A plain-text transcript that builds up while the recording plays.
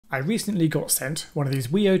I recently got sent one of these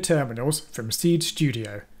Wio Terminals from Seed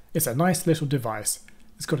Studio. It's a nice little device.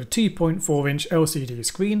 It's got a 2.4-inch LCD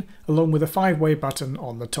screen along with a 5-way button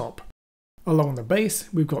on the top. Along the base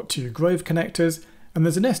we've got 2 Grove connectors and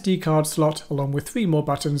there's an SD card slot along with 3 more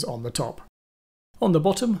buttons on the top. On the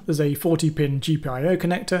bottom there's a 40-pin GPIO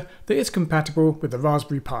connector that is compatible with the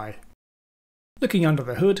Raspberry Pi. Looking under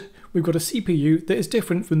the hood, we've got a CPU that is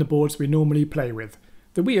different from the boards we normally play with.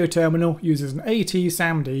 The Wio Terminal uses an AT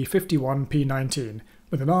SAMD 51P19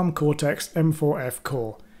 with an ARM Cortex M4F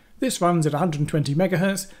core. This runs at 120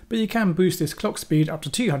 MHz, but you can boost this clock speed up to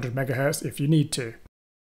 200 MHz if you need to.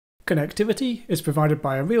 Connectivity is provided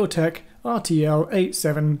by a Realtek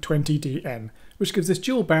RTL8720DN, which gives us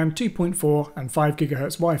dual band 2.4 and 5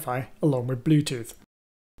 GHz Wi-Fi along with Bluetooth.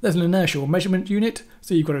 There's an inertial measurement unit,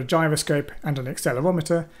 so you've got a gyroscope and an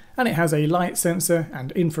accelerometer, and it has a light sensor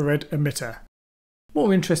and infrared emitter.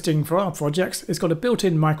 More interesting for our projects, it's got a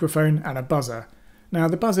built-in microphone and a buzzer. Now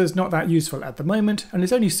the buzzer's not that useful at the moment and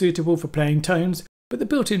is only suitable for playing tones, but the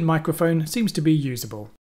built-in microphone seems to be usable.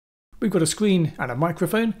 We've got a screen and a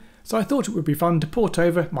microphone, so I thought it would be fun to port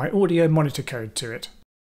over my audio monitor code to it.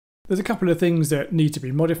 There's a couple of things that need to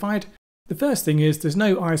be modified. The first thing is there's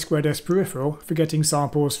no I2S peripheral for getting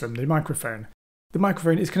samples from the microphone. The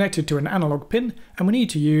microphone is connected to an analog pin and we need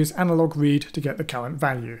to use analog read to get the current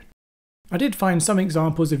value. I did find some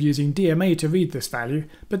examples of using DMA to read this value,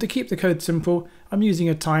 but to keep the code simple, I'm using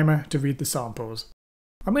a timer to read the samples.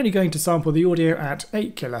 I'm only going to sample the audio at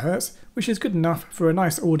 8 kHz, which is good enough for a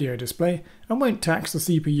nice audio display and won't tax the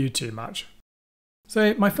CPU too much.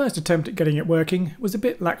 So my first attempt at getting it working was a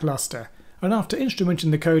bit lackluster, and after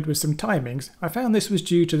instrumenting the code with some timings, I found this was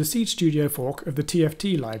due to the Seed Studio fork of the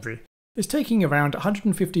TFT library. It's taking around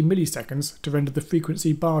 150 milliseconds to render the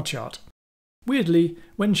frequency bar chart. Weirdly,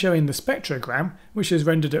 when showing the spectrogram, which is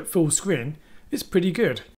rendered at full screen, it's pretty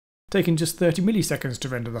good, taking just 30 milliseconds to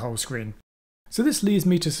render the whole screen. So this leads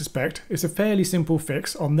me to suspect it's a fairly simple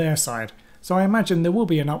fix on their side, so I imagine there will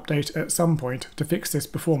be an update at some point to fix this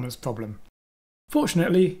performance problem.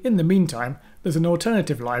 Fortunately, in the meantime, there's an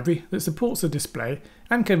alternative library that supports the display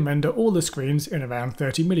and can render all the screens in around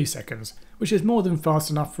 30 milliseconds, which is more than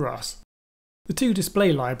fast enough for us. The 2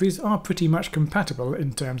 display libraries are pretty much compatible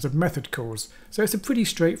in terms of method calls, so it's a pretty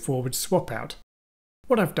straightforward swap out.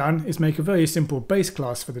 What I've done is make a very simple base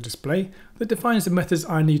class for the display that defines the methods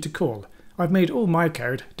I need to call. I've made all my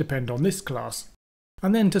code depend on this class.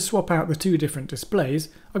 And then to swap out the 2 different displays,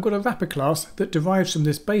 I've got a wrapper class that derives from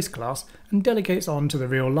this base class and delegates on to the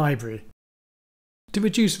real library. To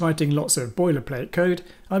reduce writing lots of boilerplate code,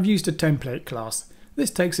 I've used a template class. This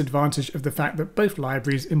takes advantage of the fact that both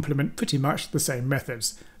libraries implement pretty much the same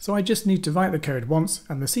methods, so I just need to write the code once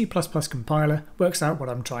and the C++ compiler works out what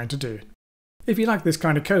I'm trying to do. If you like this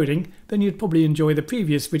kind of coding, then you'd probably enjoy the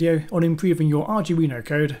previous video on improving your Arduino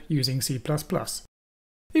code using C++.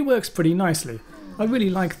 It works pretty nicely. I really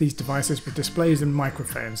like these devices with displays and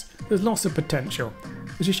microphones. There's lots of potential.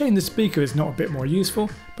 It's a shame the speaker is not a bit more useful,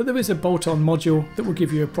 but there is a bolt-on module that will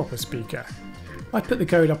give you a proper speaker. I put the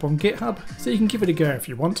code up on GitHub, so you can give it a go if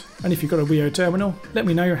you want, and if you've got a Wio terminal, let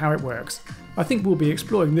me know how it works. I think we'll be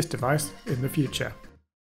exploring this device in the future.